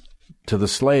freedom to the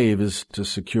slave is to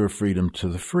secure freedom to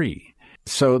the free.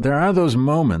 So there are those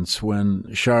moments when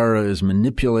Shara is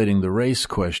manipulating the race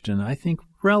question, I think,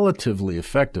 relatively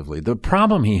effectively. The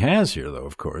problem he has here, though,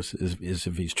 of course, is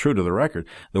if he's true to the record,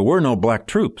 there were no black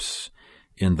troops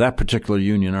in that particular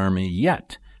Union Army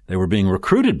yet. They were being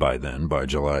recruited by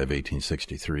July of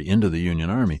 1863, into the Union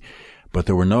Army. But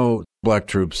there were no black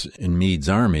troops in Meade's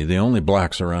army. The only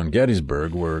blacks around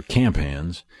Gettysburg were camp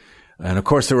hands. And, of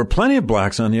course, there were plenty of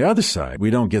blacks on the other side.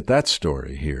 We don't get that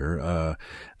story here.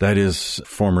 That is,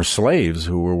 former slaves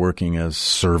who were working as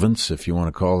servants, if you want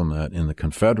to call them that, in the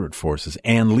Confederate forces.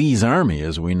 And Lee's army,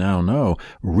 as we now know,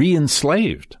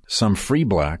 re-enslaved some free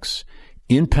blacks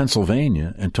in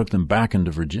Pennsylvania and took them back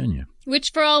into Virginia.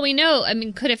 Which, for all we know,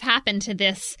 could have happened to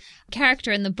this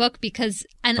character in the book because,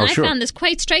 I found this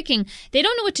quite striking, they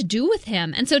don't know what to do with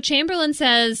him. And so Chamberlain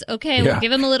says, okay, we'll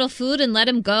give him a little food and let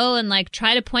him go and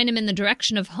try to point him in the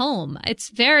direction of home. It's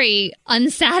very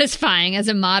unsatisfying as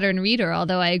a modern reader,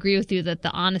 although I agree with you that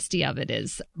the honesty of it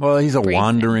is. Well, he's a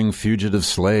wandering fugitive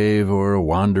slave or a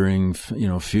wandering,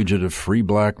 fugitive free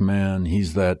black man.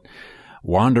 He's that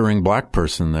wandering black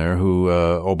person there who,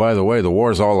 by the way, the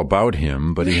war is all about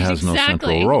him, but he has no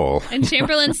central role. And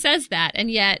Chamberlain says that,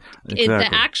 and yet the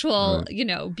actual,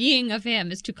 being of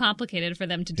him is too complicated for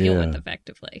them to deal with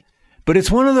effectively. But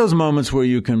it's one of those moments where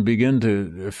you can begin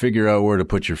to figure out where to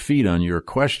put your feet on your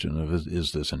question of,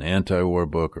 is this an anti-war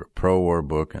book or a pro-war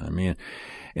book? And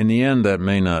in the end, that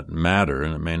may not matter,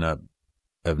 and it may not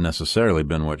have necessarily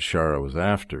been what Shara was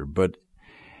after, but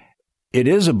it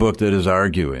is a book that is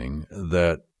arguing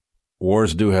that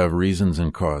wars do have reasons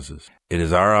and causes. It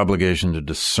is our obligation to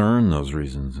discern those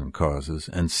reasons and causes,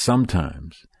 and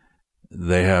sometimes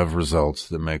they have results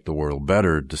that make the world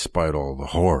better despite all the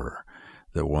horror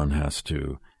that one has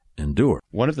to endure.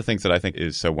 One of the things that I think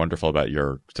is so wonderful about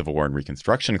your Civil War and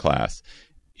Reconstruction class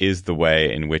is the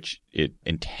way in which it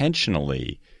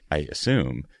intentionally, I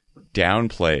assume,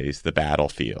 downplays the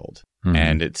battlefield. Mm-hmm.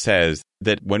 And it says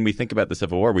that when we think about the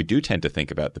Civil War, we do tend to think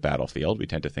about the battlefield. We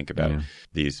tend to think about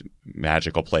these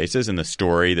magical places and the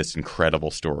story, this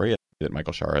incredible story that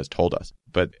Michael Shara has told us.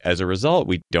 But as a result,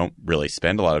 we don't really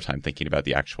spend a lot of time thinking about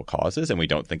the actual causes, and we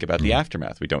don't think about the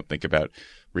aftermath. We don't think about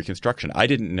Reconstruction. I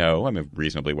didn't know. I'm a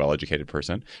reasonably well-educated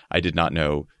person. I did not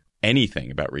know anything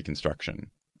about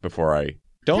Reconstruction before I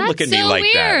Don't look at me like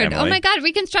weird. that, Emily. Oh my God,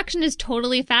 Reconstruction is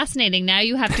totally fascinating. Now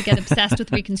you have to get obsessed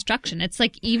with Reconstruction. It's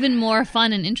like even more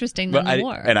fun and interesting than the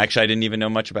war. And actually, I didn't even know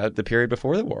much about the period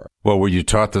before the war. Well, were you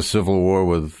taught the Civil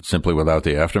War simply without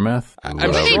the aftermath? What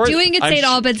were they doing at St.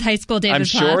 Albans High School, David?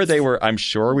 I'm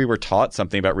sure we were taught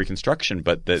something about Reconstruction,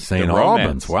 but the St.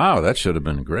 Albans. Wow, that should have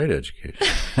been a great education.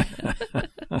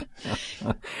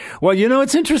 Well,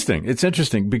 it's interesting. It's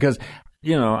interesting because,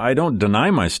 I don't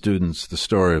deny my students the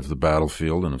story of the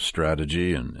battlefield and of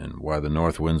strategy and why the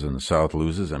North wins and the South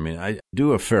loses. I mean, I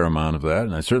do a fair amount of that,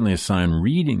 and I certainly assign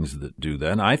readings that do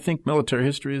that. And I think military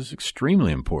history is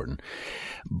extremely important.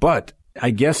 But I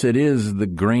guess it is the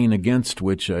grain against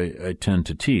which I tend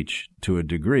to teach to a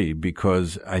degree,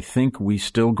 because I think we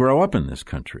still grow up in this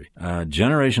country.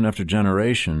 Generation after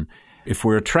generation, if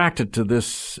we're attracted to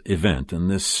this event and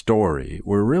this story,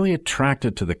 we're really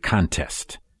attracted to the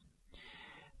contest,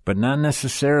 but not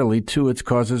necessarily to its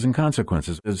causes and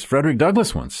consequences. As Frederick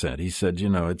Douglass once said, he said,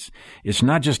 it's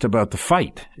not just about the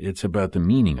fight, it's about the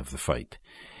meaning of the fight.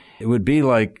 It would be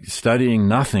like studying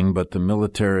nothing but the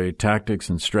military tactics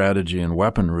and strategy and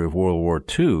weaponry of World War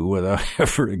II without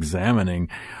ever examining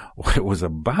what it was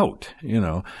about,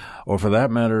 or for that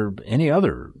matter, any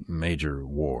other major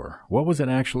war. What was it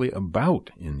actually about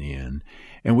in the end?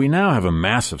 And we now have a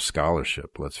massive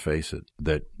scholarship, let's face it,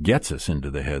 that gets us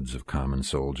into the heads of common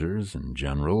soldiers and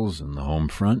generals and the home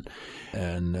front.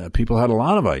 And people had a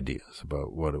lot of ideas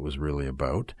about what it was really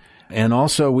about. And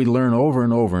also we learn over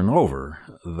and over and over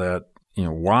that,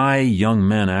 why young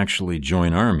men actually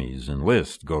join armies,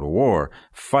 enlist, go to war,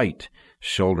 fight,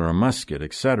 shoulder a musket,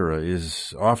 etc.,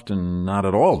 is often not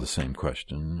at all the same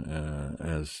question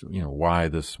as, why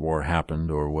this war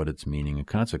happened or what its meaning and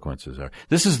consequences are.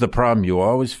 This is the problem you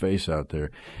always face out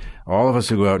there. All of us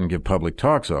who go out and give public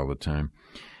talks all the time,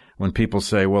 when people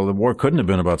say, well, the war couldn't have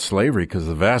been about slavery because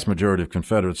the vast majority of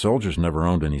Confederate soldiers never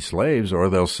owned any slaves, or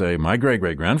they'll say, my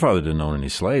great-great-grandfather didn't own any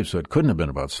slaves, so it couldn't have been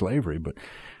about slavery. But,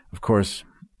 of course,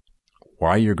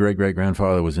 why your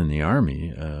great-great-grandfather was in the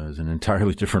Army is an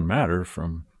entirely different matter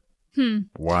from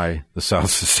why the South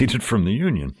seceded from the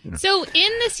Union. So in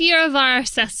this year of our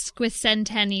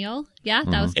sesquicentennial, that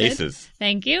was good. Aces.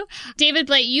 Thank you. David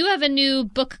Blight, you have a new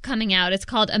book coming out. It's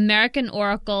called American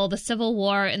Oracle, The Civil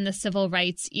War in the Civil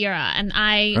Rights Era. And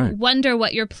I wonder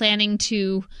what you're planning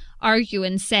to argue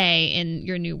and say in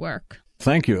your new work.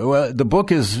 Thank you. Well, the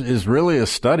book is really a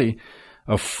study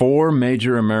of 4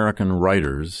 major American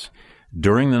writers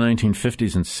during the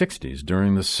 1950s and 60s,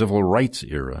 during the Civil Rights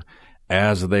era,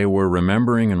 as they were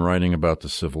remembering and writing about the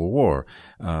Civil War.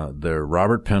 They're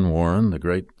Robert Penn Warren, the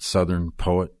great Southern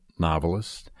poet,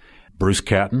 novelist, Bruce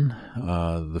Catton,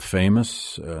 the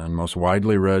famous and most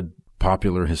widely read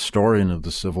popular historian of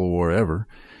the Civil War ever,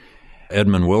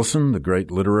 Edmund Wilson, the great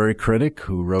literary critic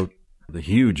who wrote the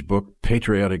huge book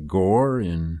Patriotic Gore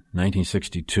in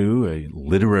 1962, a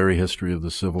literary history of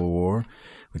the Civil War,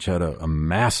 which had a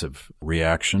massive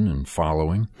reaction and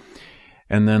following.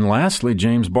 And then lastly,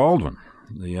 James Baldwin,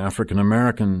 the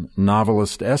African-American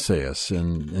novelist essayist.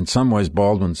 And in some ways,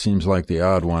 Baldwin seems like the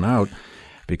odd one out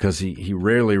because he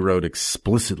rarely wrote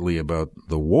explicitly about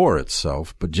the war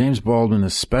itself. But James Baldwin,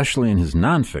 especially in his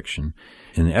nonfiction,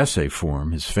 in essay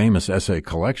form, his famous essay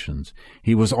collections,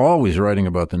 he was always writing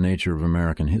about the nature of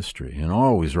American history and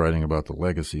always writing about the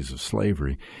legacies of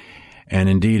slavery. And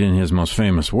indeed, in his most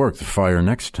famous work, The Fire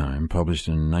Next Time, published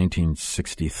in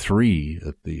 1963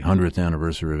 at the 100th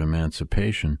anniversary of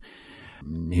emancipation,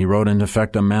 he wrote, in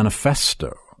effect, a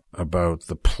manifesto about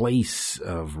the place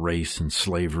of race and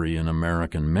slavery in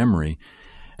American memory.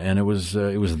 And it was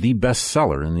the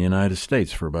bestseller in the United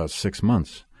States for about 6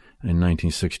 months in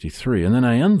 1963. And then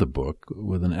I end the book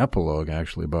with an epilogue,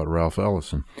 actually, about Ralph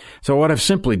Ellison. So what I've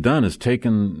simply done is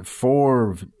taken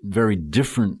 5 very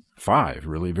different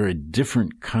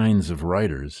kinds of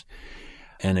writers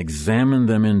and examined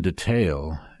them in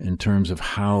detail in terms of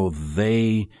how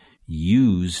they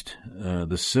used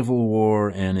the Civil War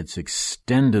and its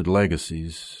extended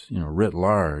legacies, writ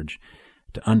large,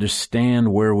 to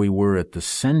understand where we were at the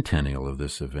centennial of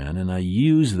this event. And I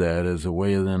use that as a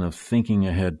way then of thinking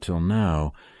ahead till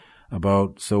now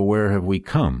about, so where have we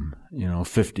come,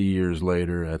 50 years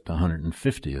later at the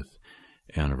 150th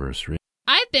anniversary.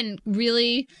 I've been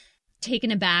really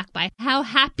taken aback by how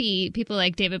happy people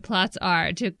like David Plotz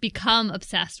are to become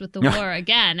obsessed with the war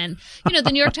again. And,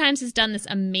 the New York Times has done this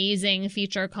amazing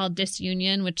feature called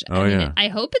Disunion, which I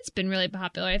hope it's been really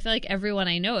popular. I feel like everyone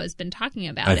I know has been talking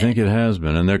about it. I think it has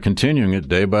been, and they're continuing it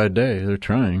day by day. They're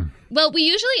trying. Well, we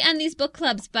usually end these book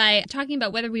clubs by talking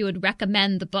about whether we would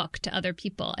recommend the book to other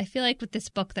people. I feel like with this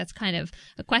book, that's kind of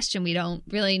a question we don't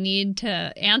really need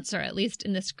to answer, at least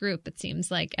in this group. It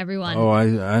seems like everyone... Oh,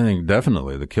 I think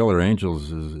definitely. The Killer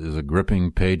Angels is a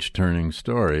gripping, page-turning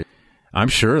story. I'm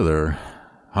sure there are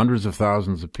hundreds of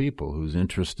thousands of people whose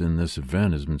interest in this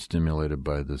event has been stimulated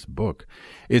by this book.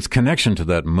 Its connection to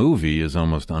that movie is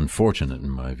almost unfortunate in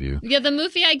my view. Yeah, the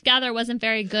movie, I gather, wasn't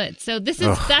very good. So that's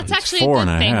actually a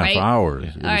good thing, right? 4.5 hours.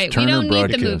 All right, we don't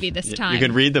need the movie this time. You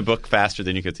could read the book faster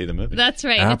than you could see the movie. That's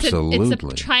right. Absolutely. It's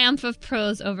a triumph of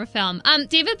prose over film.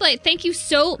 David Blight, thank you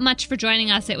so much for joining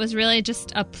us. It was really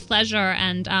just a pleasure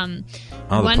and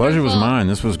the pleasure was mine.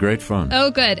 This was great fun.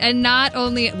 Oh, good. And not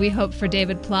only we hope for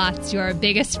David Plotz, your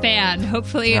biggest fan,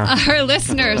 hopefully our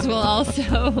listeners will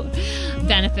also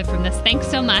benefit from this. Thanks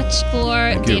so much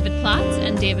for David Plotz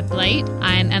and David Blight.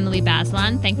 I'm Emily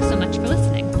Bazelon. Thanks so much for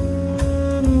listening.